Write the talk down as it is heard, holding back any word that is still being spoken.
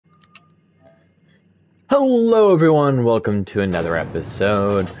Hello everyone, welcome to another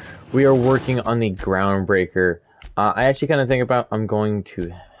episode. We are working on the Groundbreaker. I actually kind of think about I'm going to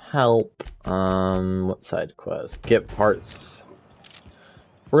help, what side quest? Get parts.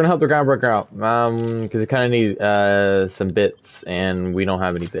 We're gonna help the Groundbreaker out, because we kind of need, some bits, and we don't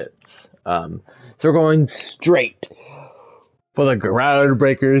have any bits. So we're going straight for the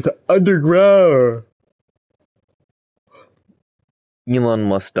Groundbreakers underground. Elon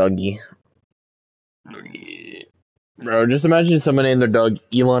Musk doggy. Bro, just imagine someone named their dog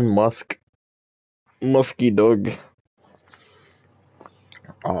Elon Musk. Musky dog.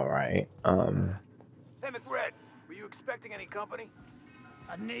 Alright, Hey, McRed, were you expecting any company?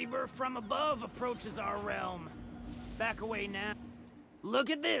 A neighbor from above approaches our realm. Back away now.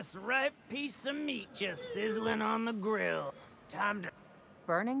 Look at this ripe piece of meat just sizzling on the grill. Time to...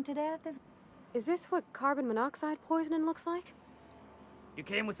 Burning to death is... Is this what carbon monoxide poisoning looks like? You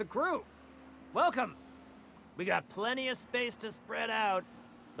came with the crew. Welcome. We got plenty of space to spread out,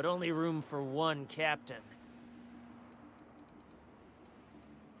 but only room for one captain.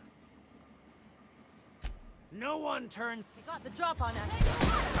 No one turns... We got the drop on us.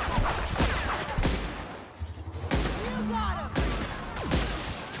 You got him!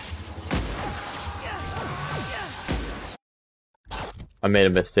 I made a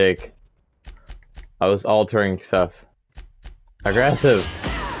mistake. I was altering stuff. Aggressive.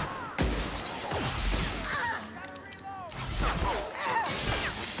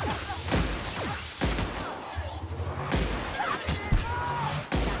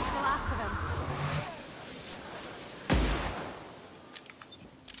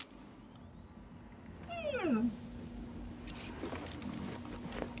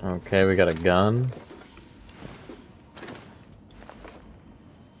 Okay, we got a gun.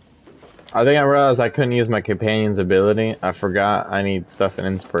 I think I realized I couldn't use my companion's ability. I forgot I need stuff and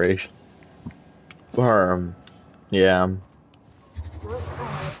inspiration. Yeah.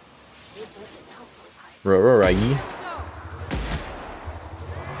 Raggy.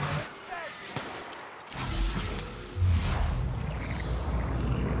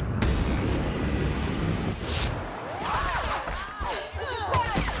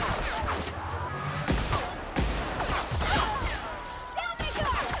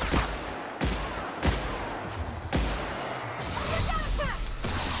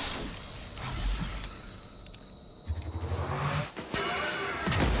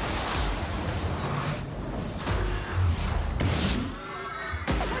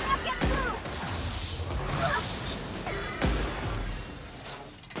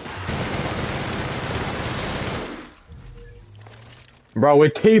 Bro, we're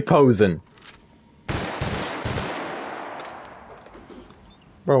T-posing.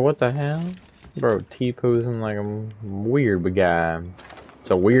 Bro, what the hell? Bro, T-posing like a weird guy.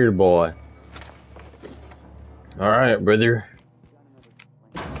 It's a weird boy. Alright, brother.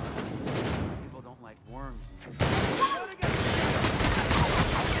 People don't like worms.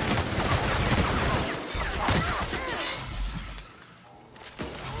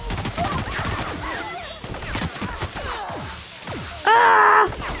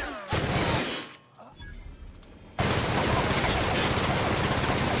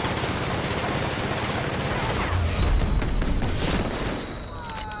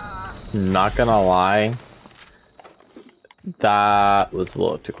 Not gonna lie, that was a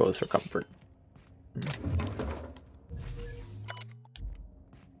little too close for comfort.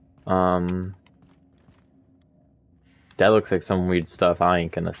 That looks like some weird stuff I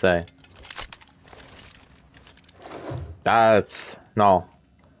ain't gonna say. That's no.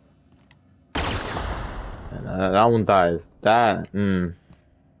 That one dies. That's a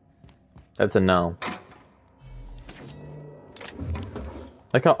no.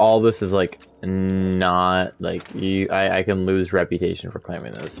 Like how all this is like not like I can lose reputation for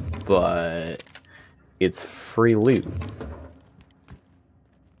claiming this, but it's free loot.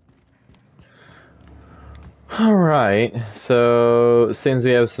 Alright, so since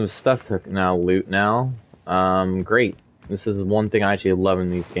we have some stuff to now loot now, great. This is one thing I actually love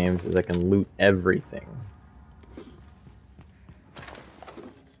in these games is I can loot everything.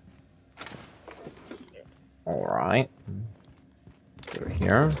 Alright. Over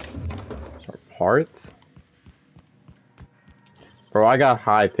here. Our parts. Bro, I got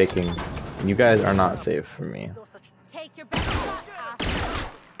high picking. You guys are not safe for me. Take your best shot, asshole.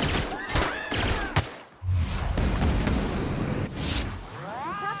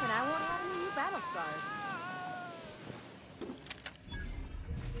 What's happened? I won't have any new battle scars.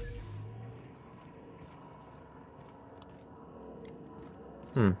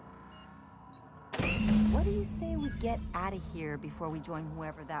 What do you say we get out of here before we join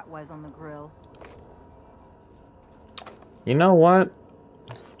whoever that was on the grill? You know what,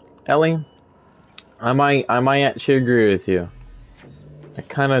 Ellie? I might actually agree with you. I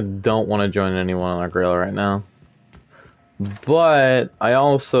kind of don't want to join anyone on our grill right now. But I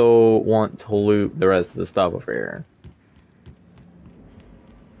also want to loot the rest of the stuff over here.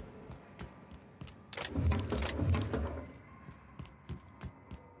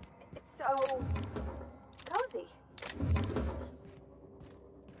 It's so cozy.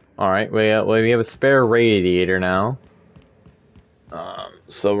 Alright, we have a spare radiator now.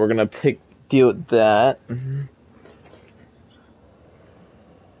 So we're gonna deal with that.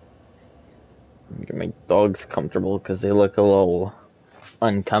 Make my dogs comfortable because they look a little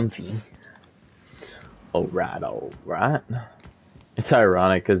uncomfy. Alright. It's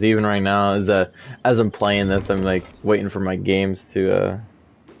ironic because even right now, as I'm playing this, I'm like waiting for my games to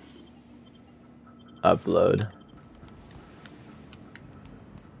upload.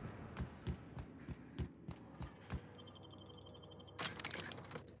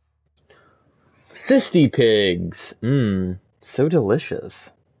 Sisty pigs! Mmm, so delicious.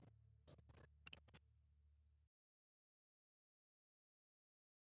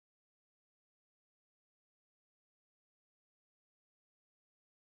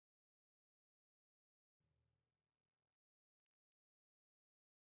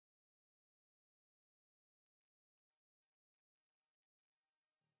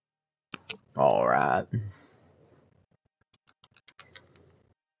 Alright.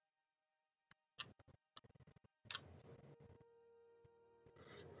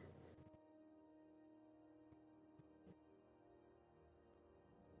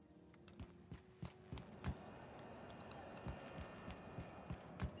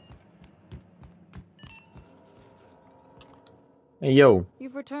 Hey, yo.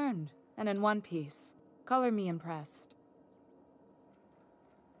 You've returned, and in one piece. Color me impressed.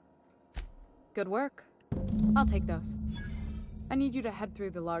 Good work. I'll take those. I need you to head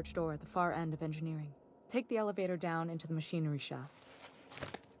through the large door at the far end of engineering. Take the elevator down into the machinery shaft.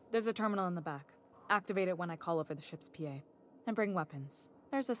 There's a terminal in the back. Activate it when I call over the ship's PA. And bring weapons.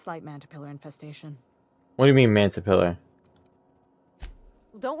 There's a slight Mantipillar infestation. What do you mean, Mantipillar?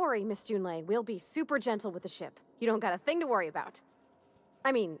 Don't worry, Miss Junlei. We'll be super gentle with the ship. You don't got a thing to worry about.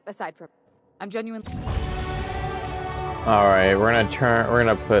 I mean, aside from... I'm genuinely... Alright, we're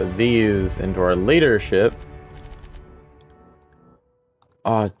gonna put these into our leadership.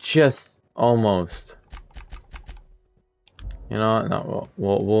 Oh, just almost. You know what? No,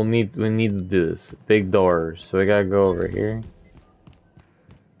 we need to do this. Big doors. So we gotta go over here.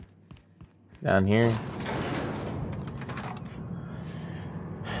 Down here.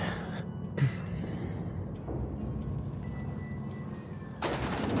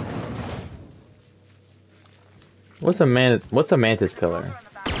 What's a mantis pillar?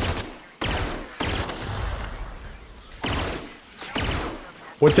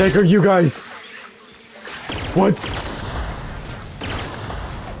 What the heck are you guys? What?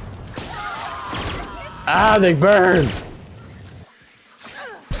 Ah, they burn!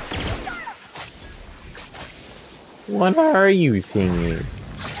 What are you thinking?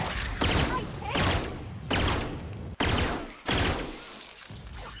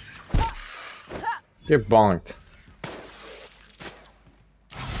 You're bonked.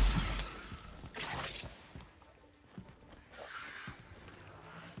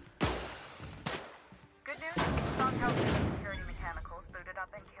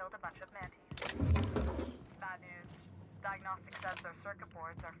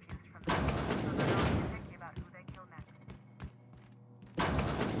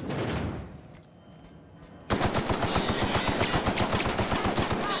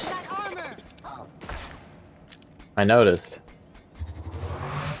 I noticed.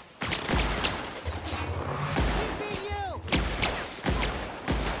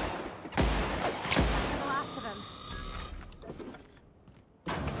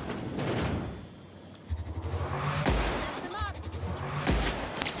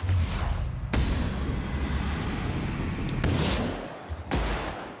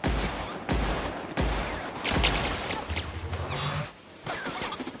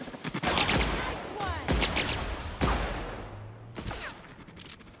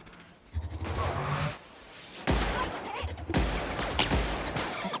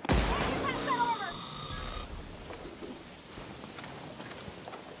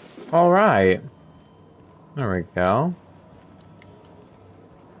 All right. There we go.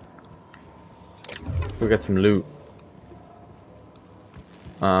 We got some loot.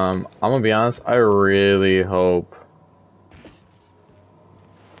 I'm gonna be honest, I really hope.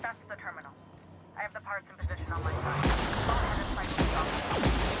 That's the terminal. I have the parts in position on my side. Don't have it slightly off.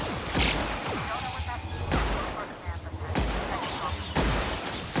 Don't know what that means.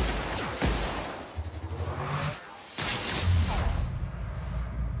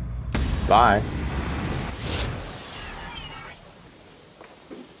 Bye.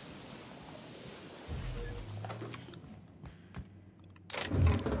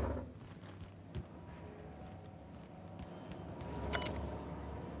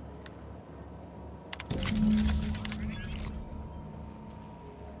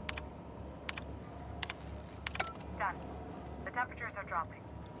 Done. The temperatures are dropping.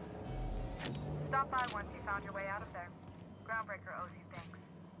 Stop by once you found your way out of there. Groundbreaker owes you thanks.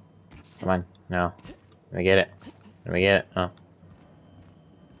 Come on. No. Let me get it. Let me get it. Oh.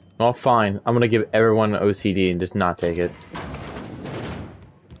 Well, fine. I'm gonna give everyone OCD and just not take it.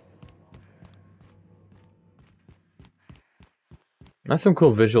 That's some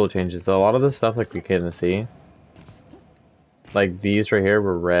cool visual changes. A lot of the stuff like we couldn't see. Like these right here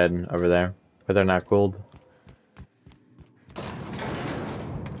were red over there, but they're not gold.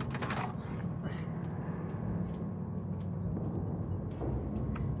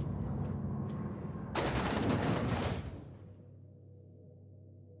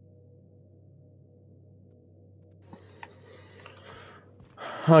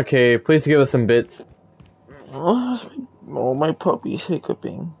 Okay, please give us some bits. Oh, my puppy's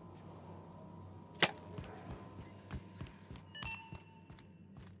hiccuping.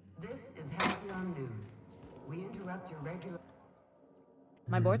 This is Halcyon News. We interrupt your regular...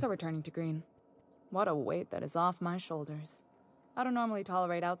 My boards are returning to green. What a weight that is off my shoulders. I don't normally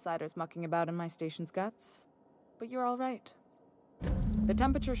tolerate outsiders mucking about in my station's guts, but you're all right. The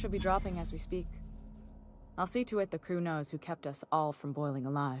temperature should be dropping as we speak. I'll see to it the crew knows who kept us all from boiling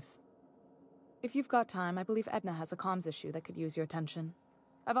alive. If you've got time, I believe Edna has a comms issue that could use your attention.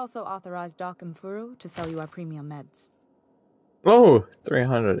 I've also authorized Doc and Furu to sell you our premium meds. Oh,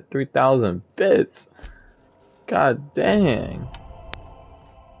 3,000 bits. God dang.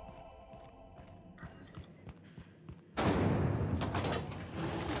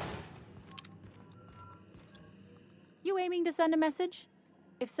 You aiming to send a message?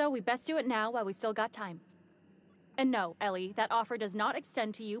 If so, we best do it now while we still got time. And no, Ellie, that offer does not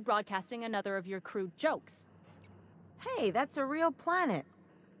extend to you broadcasting another of your crude jokes. Hey, that's a real planet.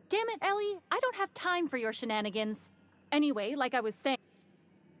 Damn it, Ellie, I don't have time for your shenanigans. Anyway, like I was saying...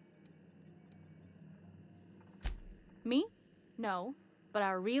 Me? No. But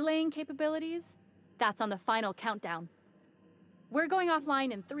our relaying capabilities? That's on the final countdown. We're going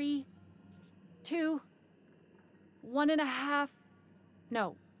offline in 3, 2, 1.5...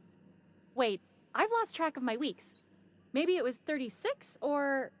 No. Wait, I've lost track of my weeks. Maybe it was 36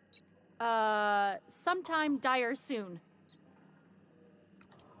 or... sometime dire soon.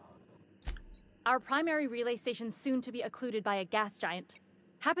 Our primary relay station's soon to be occluded by a gas giant.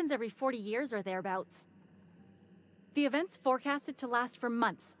 Happens every 40 years or thereabouts. The event's forecasted to last for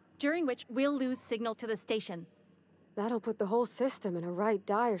months, during which we'll lose signal to the station. That'll put the whole system in a right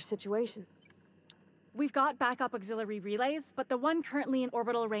dire situation. We've got backup auxiliary relays, but the one currently in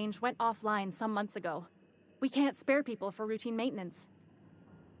orbital range went offline some months ago. We can't spare people for routine maintenance.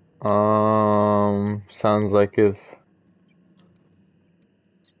 Sounds like it's...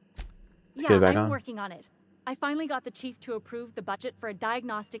 Yeah, I'm working on it. I finally got the chief to approve the budget for a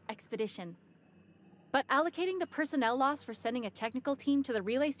diagnostic expedition. But allocating the personnel loss for sending a technical team to the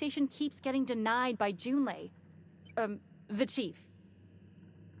relay station keeps getting denied by Junlei. The chief.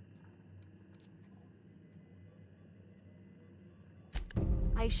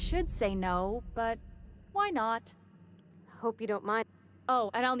 I should say no, but why not? Hope you don't mind.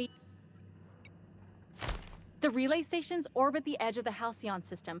 Oh, and I'll need... The relay stations orbit the edge of the Halcyon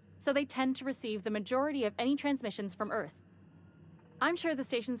system, so they tend to receive the majority of any transmissions from Earth. I'm sure the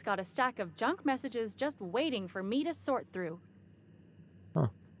station's got a stack of junk messages just waiting for me to sort through. Huh.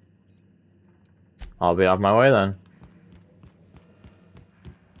 I'll be off my way then.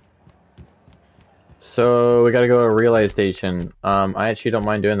 So we gotta go to a relay station. I actually don't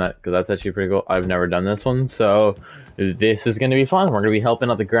mind doing that because that's actually pretty cool. I've never done this one, so this is gonna be fun. We're gonna be helping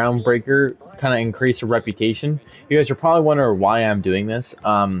out the Groundbreaker, kind of increase her reputation. You guys are probably wondering why I'm doing this.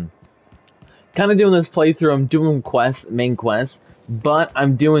 Kind of doing this playthrough. I'm doing quests, main quests, but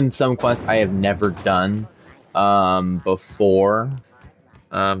I'm doing some quests I have never done before.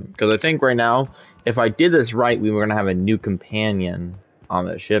 Because I think right now, if I did this right, we were gonna have a new companion on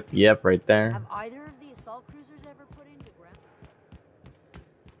the ship. Yep, right there. Have either of the assault cruisers ever put into ground?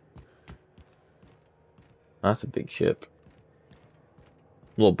 That's a big ship.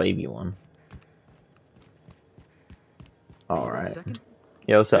 Little baby one. Alright.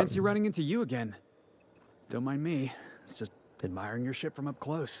 Yeah, what's up? Fancy running into you again. Don't mind me. It's just admiring your ship from up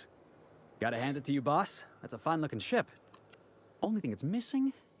close. Gotta hand it to you, boss. That's a fine-looking ship. Only thing it's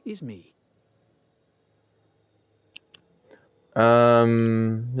missing is me.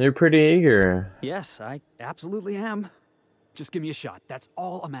 You're pretty eager. Yes, I absolutely am. Just give me a shot. That's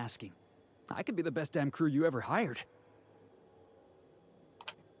all I'm asking. I could be the best damn crew you ever hired.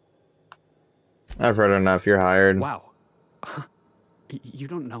 I've heard enough. You're hired. Wow. You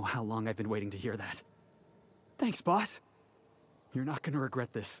don't know how long I've been waiting to hear that. Thanks, boss. You're not gonna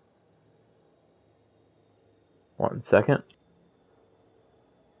regret this. 1 second.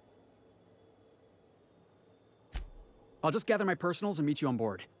 I'll just gather my personals and meet you on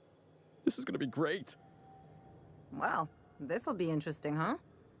board. This is gonna be great. Well, this'll be interesting, huh?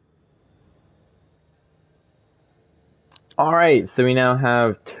 Alright, so we now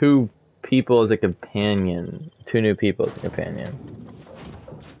have 2 people as a companion. 2 new people as a companion.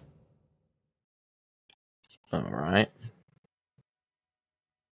 Alright.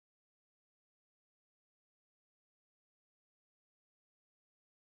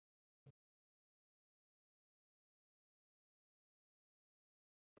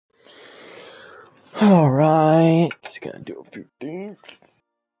 Alright. Just gonna do a few things.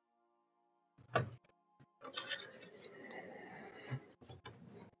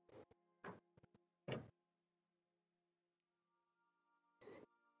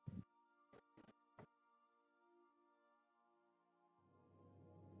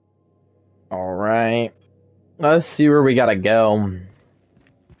 Alright. Let's see where we gotta go.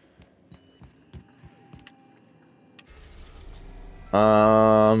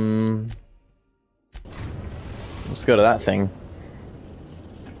 Let's go to that thing.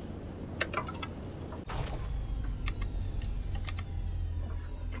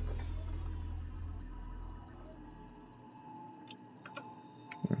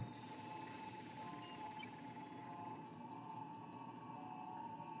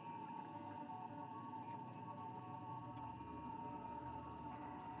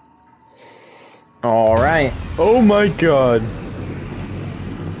 Alright. Oh my god.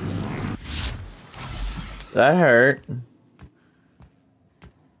 That hurt.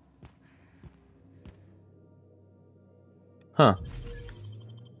 Huh.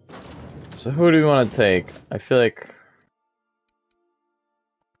 So who do we want to take? I feel like...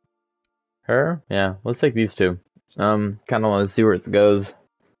 Her? Yeah, let's take these 2. Kind of want to see where it goes.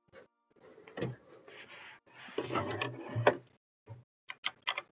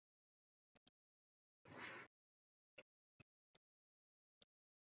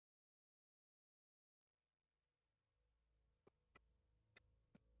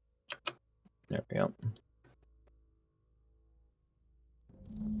 There we go.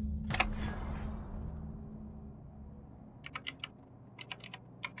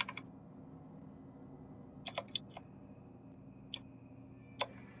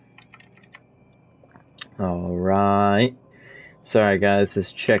 Alright. Sorry guys,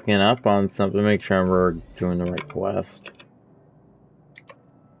 just checking up on something, make sure we're doing the right quest.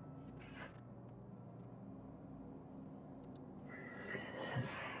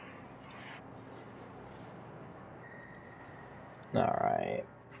 Alright.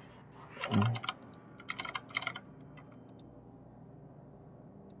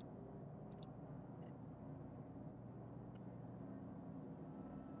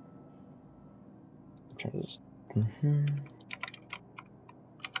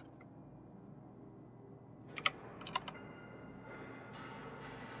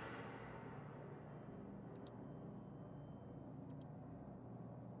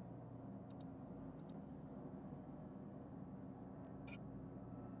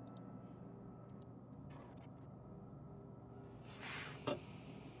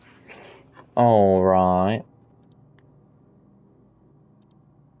 Alright.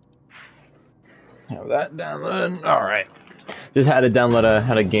 Have that downloaded. Alright. Just had to download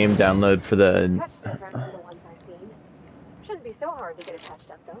had a game download for the... Touch different from the ones I've seen. Shouldn't be so hard to get it touched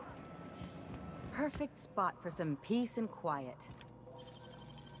up, though. Perfect spot for some peace and quiet.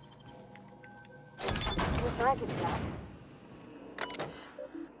 Wish I could do that.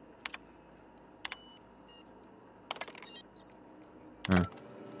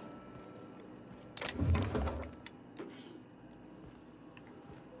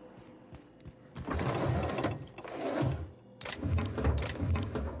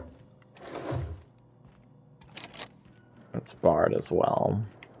 It's barred as well.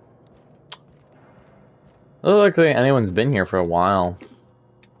 Doesn't look like anyone's been here for a while.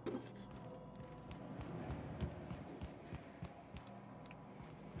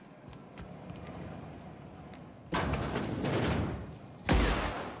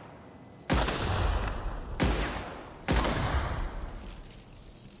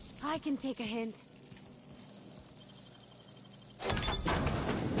 I can take a hint.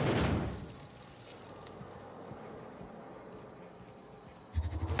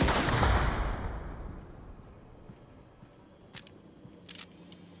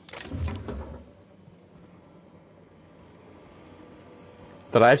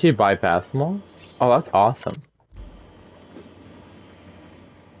 Did I actually bypass them all? Oh, that's awesome.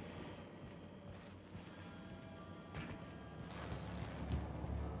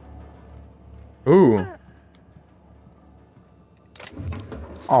 Ooh.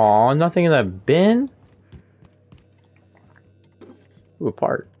 Aw, nothing in that bin? Ooh, a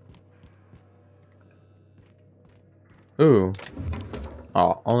part. Ooh.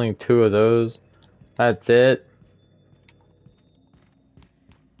 Oh, only 2 of those. That's it.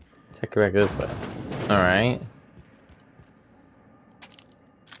 Take it back this way. Alright.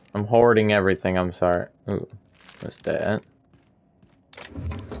 I'm hoarding everything, I'm sorry. Ooh. What's that?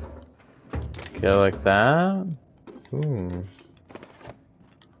 Go like that. Ooh.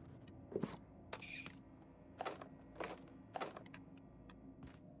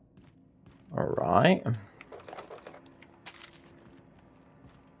 Alright.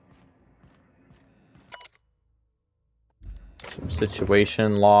 Some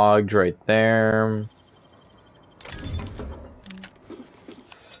situation logs right there.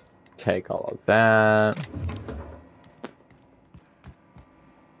 Take all of that.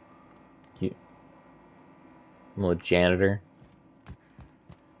 You, I'm a little janitor.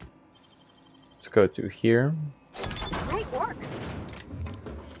 Let's go through here. Great work.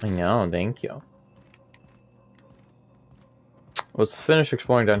 I know, thank you. Let's finish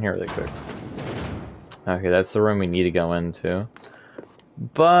exploring down here really quick. Okay, that's the room we need to go into.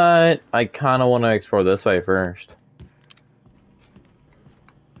 But I kind of want to explore this way first.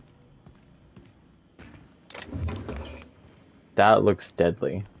 That looks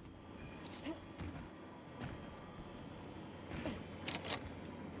deadly.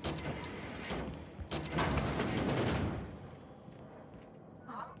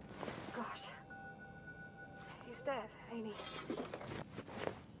 Oh, gosh. He's dead, ain't he?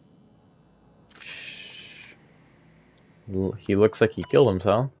 He looks like he killed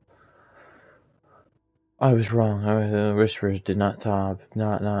himself. I was wrong. The Whisperers did not top.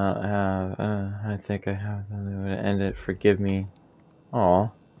 Not have. I think I have something to end it. Forgive me. Aw,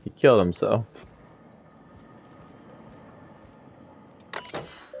 he killed himself.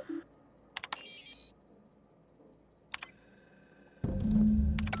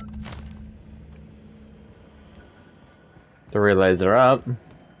 The relays are up.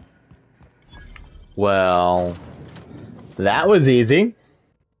 Well, that was easy.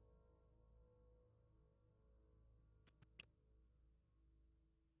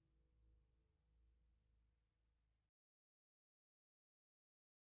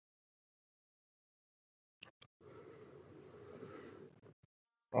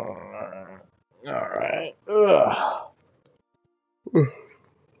 Alright.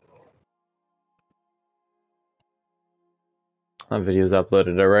 That video's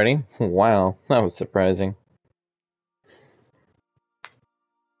uploaded already. Wow, that was surprising.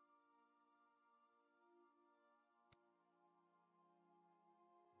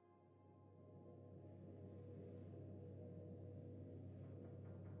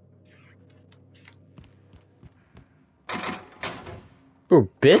 Ooh,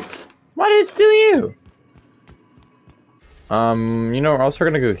 bits? Why did it steal you? You know, we're also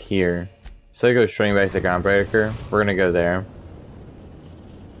gonna go here. So I go straight back to Groundbreaker. We're gonna go there.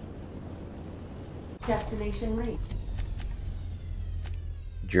 Destination reached.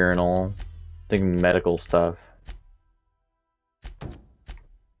 Journal. I think medical stuff.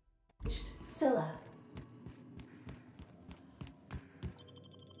 Scylla.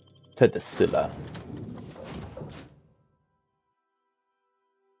 To the Scylla.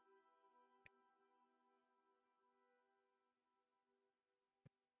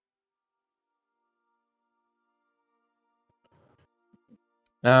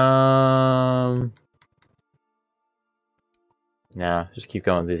 Nah, just keep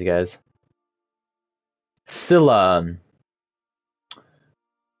going with these guys. Scylla.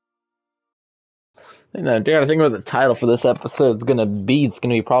 I gotta think about the title for this episode. It's gonna be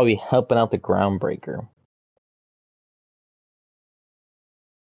probably helping out the Groundbreaker.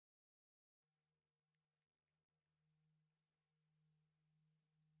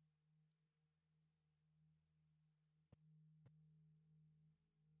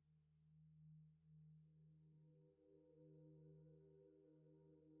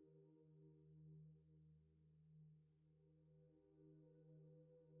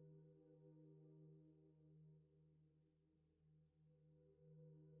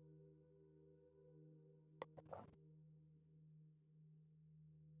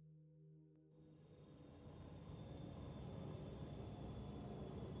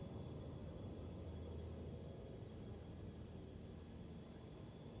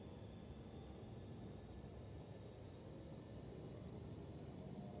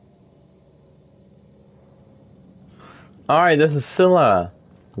 Alright, this is Scylla.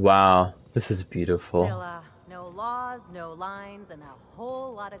 Wow, this is beautiful. Scylla. No laws, no lines, and a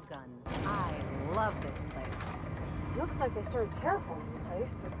whole lot of guns. I love this place. Looks like they started terraforming the place,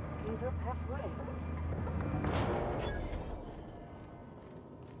 but gave up halfway.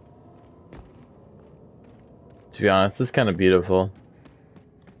 To be honest, it's kind of beautiful.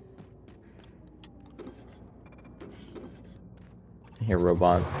 I hear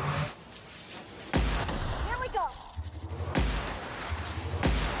robots. Here we go.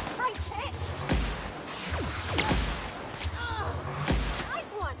 Nice hit.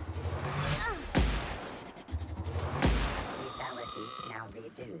 Nice one. Lethality now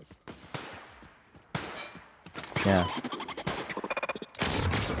reduced. Yeah.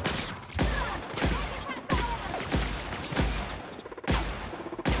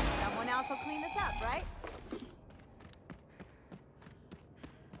 Someone else will clean this up, right?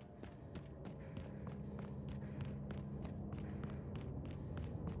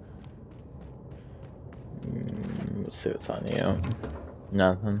 Let's see what's on you.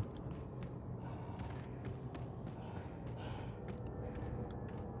 Nothing.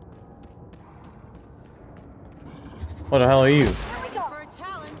 What the hell are you? Ready for a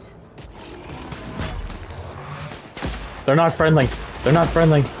challenge. They're not friendly. They're not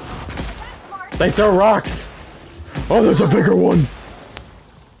friendly. They throw rocks. Oh, there's a bigger one.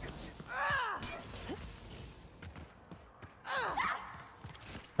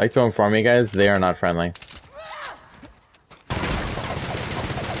 Like to inform you guys, they are not friendly.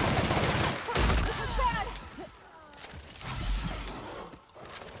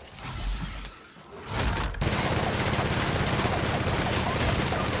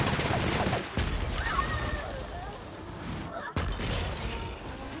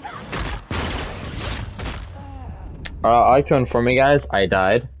 I like to inform you guys, I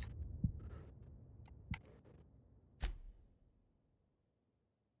died.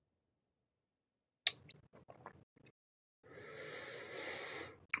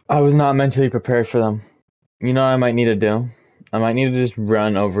 I was not mentally prepared for them. You know what I might need to do? I might need to just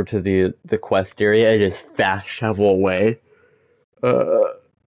run over to the quest area and just fast travel away. Because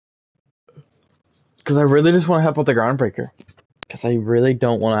I really just want to help out the Groundbreaker. Because I really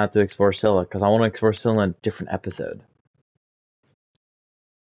don't want to have to explore Scylla. Because I want to explore Scylla in a different episode.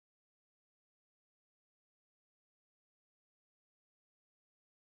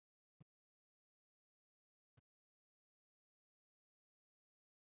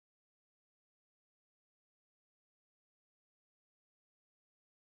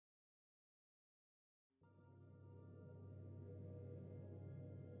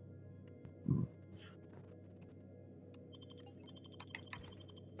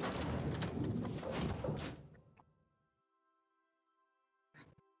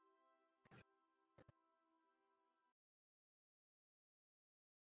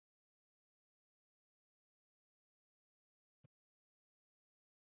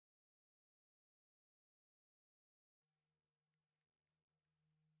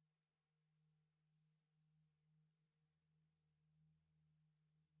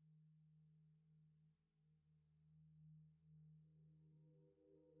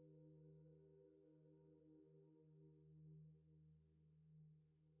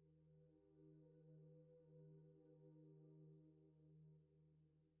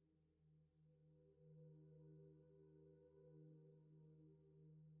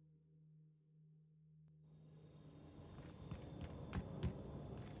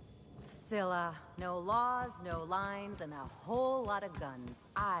 Scylla. No laws, no lines, and a whole lot of guns.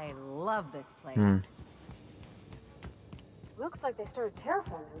 I love this place. Looks like they started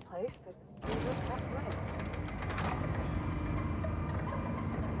terraforming the place, but gave up halfway.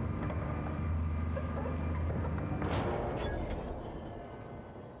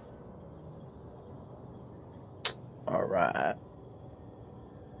 Alright.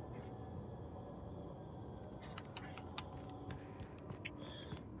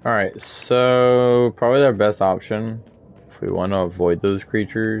 Alright, so probably their best option, if we want to avoid those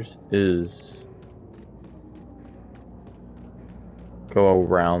creatures, is go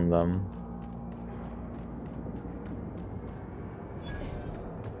around them.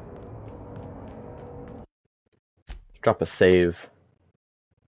 Let's drop a save.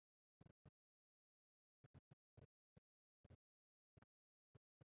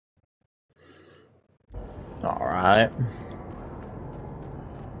 Alright.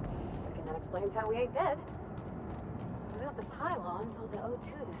 Explains how we ain't dead. Without the pylons, all the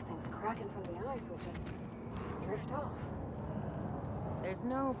O2 this thing's cracking from the ice will just drift off. There's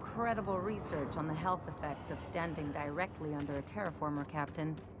no credible research on the health effects of standing directly under a terraformer,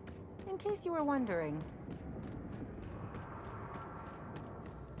 Captain. In case you were wondering.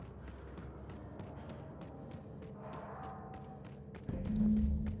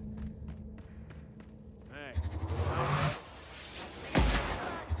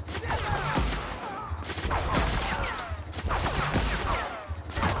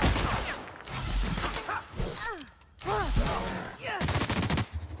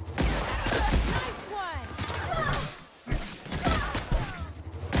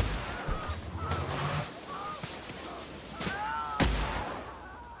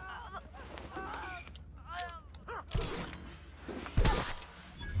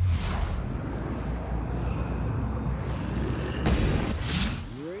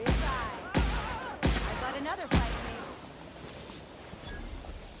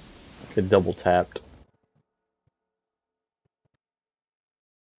 it double tapped.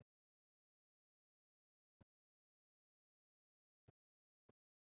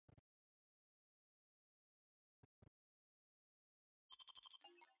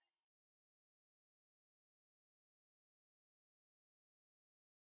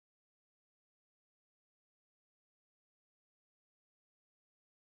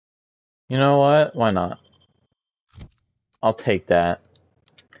 You know what? Why not? I'll take that.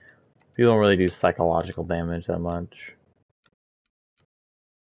 You don't really do psychological damage that much.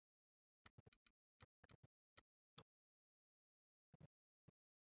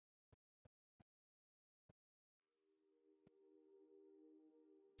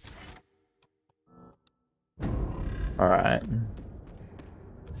 Alright.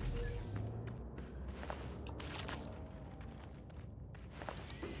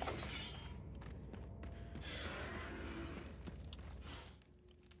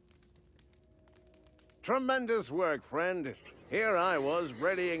 Tremendous work, friend. Here I was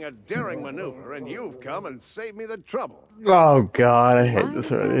readying a daring maneuver, and you've come and saved me the trouble. Oh god, I hate Why this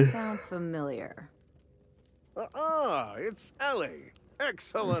does already. that sound familiar? It's Ellie.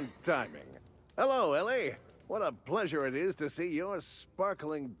 Excellent timing. Hello, Ellie. What a pleasure it is to see your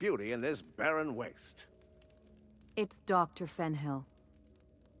sparkling beauty in this barren waste. It's Dr. Fenhill.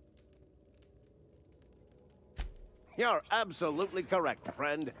 You're absolutely correct,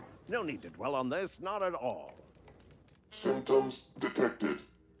 friend. No need to dwell on this, not at all. Symptoms detected.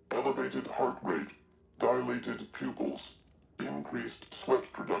 Elevated heart rate, dilated pupils, increased sweat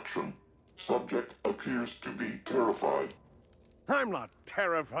production. Subject appears to be terrified. I'm not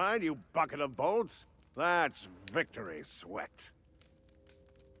terrified, you bucket of bolts. That's victory sweat.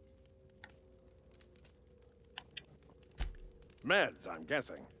 Meds, I'm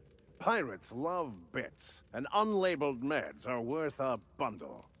guessing. Pirates love bits, and unlabeled meds are worth a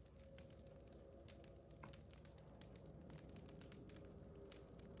bundle.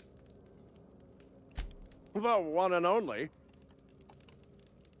 The one and only.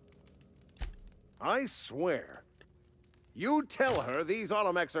 I swear. You tell her these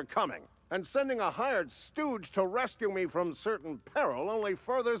automechs are coming, and sending a hired stooge to rescue me from certain peril only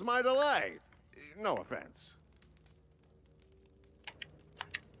furthers my delay. No offense.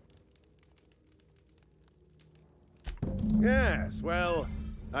 Yes, well,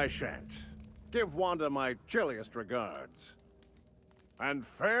 I shan't. Give Wanda my chilliest regards. And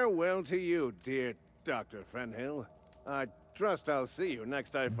farewell to you, dear Dr. Fenhill. I trust I'll see you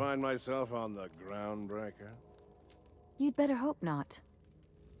next I find myself on the Groundbreaker. You'd better hope not.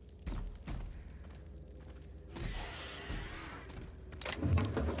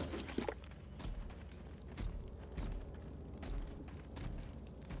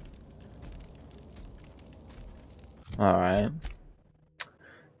 Alright.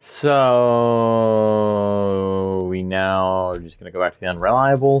 So we now are just gonna go back to the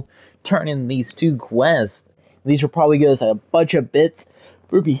Unreliable, turn in these 2 quests. These will probably get us a bunch of bits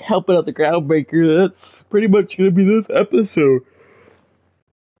for be helping out the Groundbreaker. That's pretty much gonna be this episode.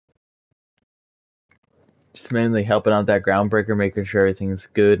 Just mainly helping out that Groundbreaker, making sure everything's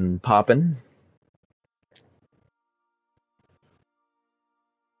good and popping.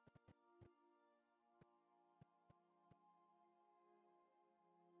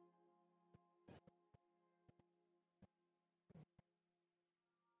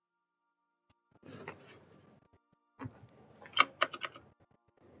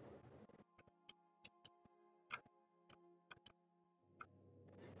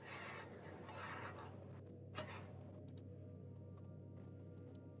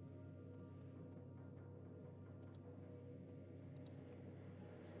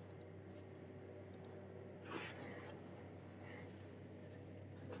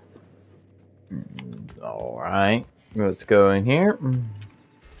 Alright, let's go in here.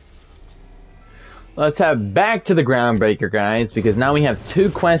 Let's head back to the Groundbreaker, guys, because now we have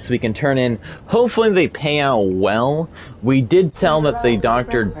 2 quests we can turn in. Hopefully they pay out well. We did tell that the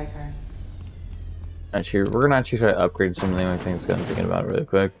doctor... Actually, we're gonna actually try to upgrade some of the only things I'm thinking about really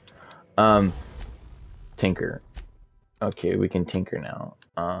quick. Tinker. Okay, we can tinker now.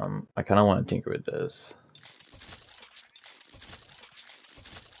 I kinda wanna tinker with this.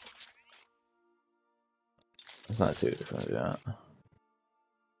 It's not too difficult to do that.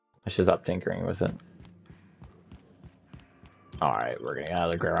 I should stop tinkering with it. Alright, we're getting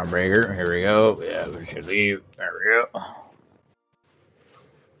out of the Groundbreaker. Here we go. Yeah, we should leave. There we go.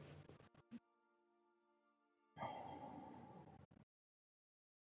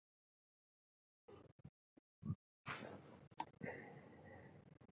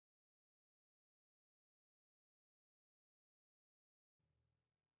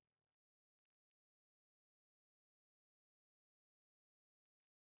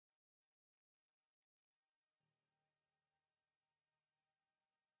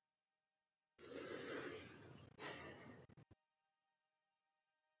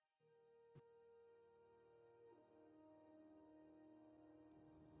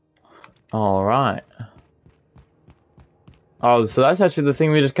 Alright. Oh, so that's actually the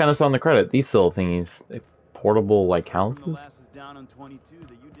thing we just kind of saw in the credit. These little thingies. They portable, like, houses? Down on 22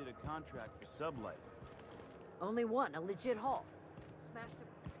 that you did a contract for Sublight. Only one, a legit haul. Smashed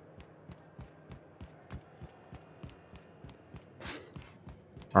it.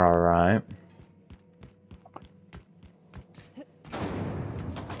 Alright.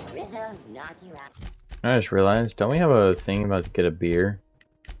 Rizzo's knock you out. I just realized, don't we have a thing about to get a beer?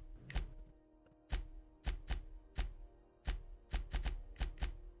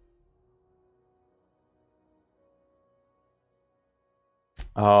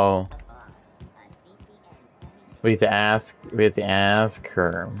 Oh. We have to ask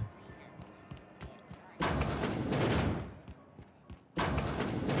her.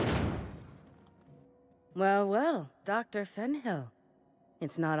 Well, well, Dr. Fenhill.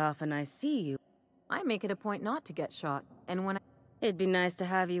 It's not often I see you. I make it a point not to get shot, and when It'd be nice to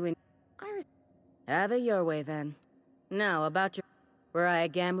have you in. Have it your way, then. Now, about your... Were I a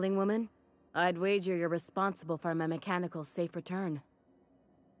gambling woman, I'd wager you're responsible for my mechanical safe return.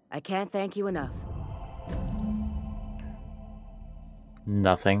 I can't thank you enough.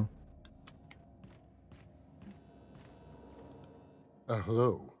 Nothing.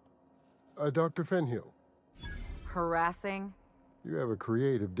 Hello. Dr. Fenhill. harassing, You have a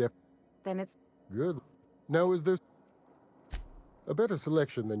creative then it's... Good. Now, is there a better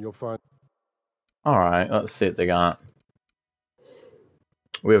selection than you'll find? Alright, let's see what they got.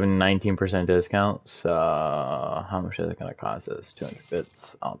 We have a 19% discount, so how much is it going to cost us? 200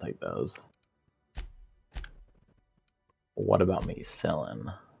 bits. I'll take those. What about me selling?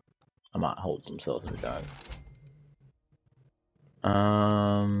 I might hold some sales in the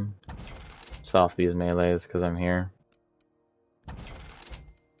dog. Soft these melees because I'm here.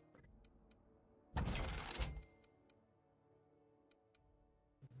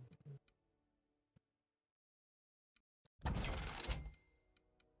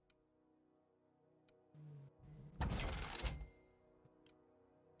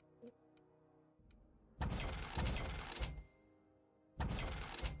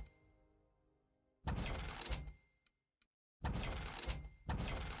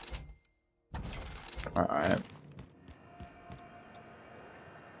 Alright.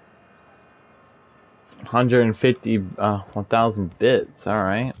 150, 1,000 bits.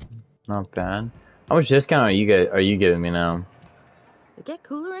 Alright. Not bad. How much discount are you giving me now? It get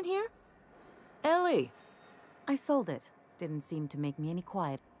cooler in here? Ellie! I sold it. Didn't seem to make me any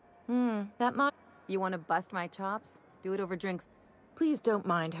quiet. That much? You want to bust my chops? Do it over drinks. Please don't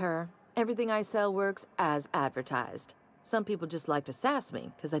mind her. Everything I sell works as advertised. Some people just like to sass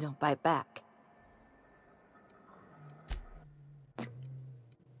me because I don't bite back.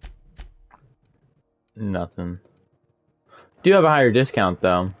 Nothing. Do have a higher discount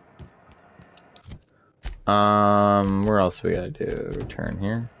though. Where else we gotta do? Return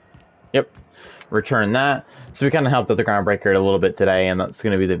here. Yep. Return that. So we kind of helped out the Groundbreaker a little bit today, and that's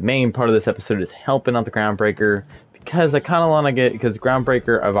going to be the main part of this episode, is helping out the Groundbreaker, because I kind of want to get, because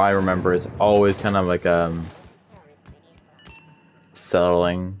Groundbreaker, if I remember, is always kind of like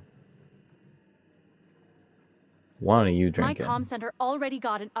settling. What are you drinking? My comm center already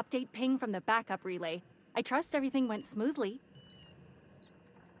got an update ping from the backup relay. I trust everything went smoothly.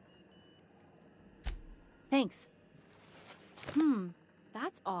 Thanks.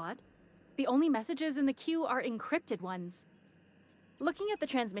 That's odd. The only messages in the queue are encrypted ones. Looking at the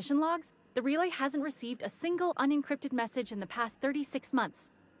transmission logs, the relay hasn't received a single unencrypted message in the past 36 months.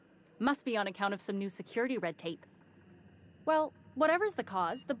 Must be on account of some new security red tape. Well, whatever's the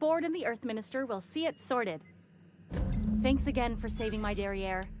cause, the board and the Earth Minister will see it sorted. Thanks again for saving my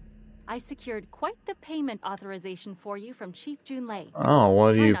derriere. I secured quite the payment authorization for you from Chief Junlei. Oh,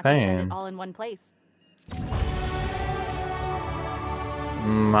 what are you Try not to spend paying? it all in one place.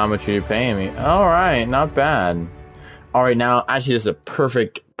 How much are you paying me? Alright, not bad. Alright, now, actually, this is a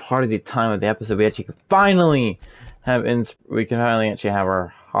perfect part of the time of the episode. We actually can finally have actually have our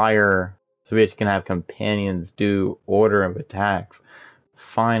higher, so we actually can have companions do order of attacks.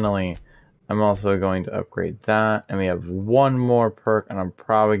 Finally. I'm also going to upgrade that, and we have one more perk, and I'm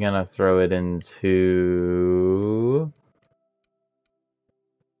probably going to throw it into...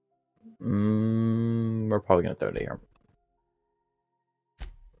 we're probably going to throw it here.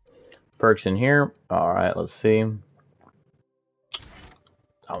 Perks in here. Alright, let's see.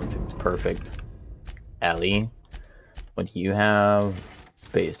 That one seems perfect. Ellie. What do you have?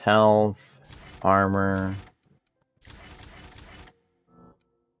 Base health. Armor.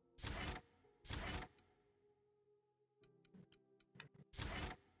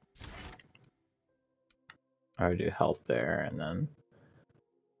 I would do health there, and then...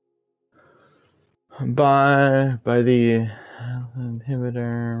 by the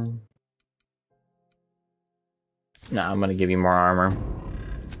inhibitor. Nah, I'm gonna give you more armor.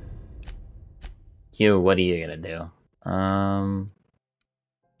 You, what are you gonna do?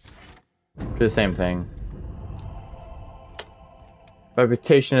 Do the same thing.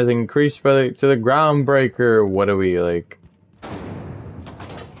 Reputation is increased by to the Groundbreaker. What are we like?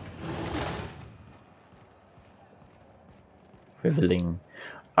 Riveting.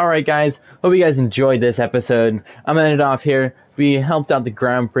 Alright guys, hope you guys enjoyed this episode. I'm gonna end it off here. We helped out the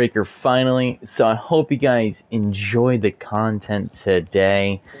Groundbreaker finally, so I hope you guys enjoyed the content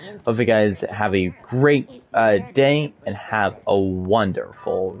today. Hope you guys have a great day and have a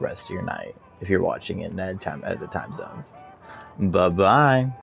wonderful rest of your night if you're watching it at the time zones. Bye bye.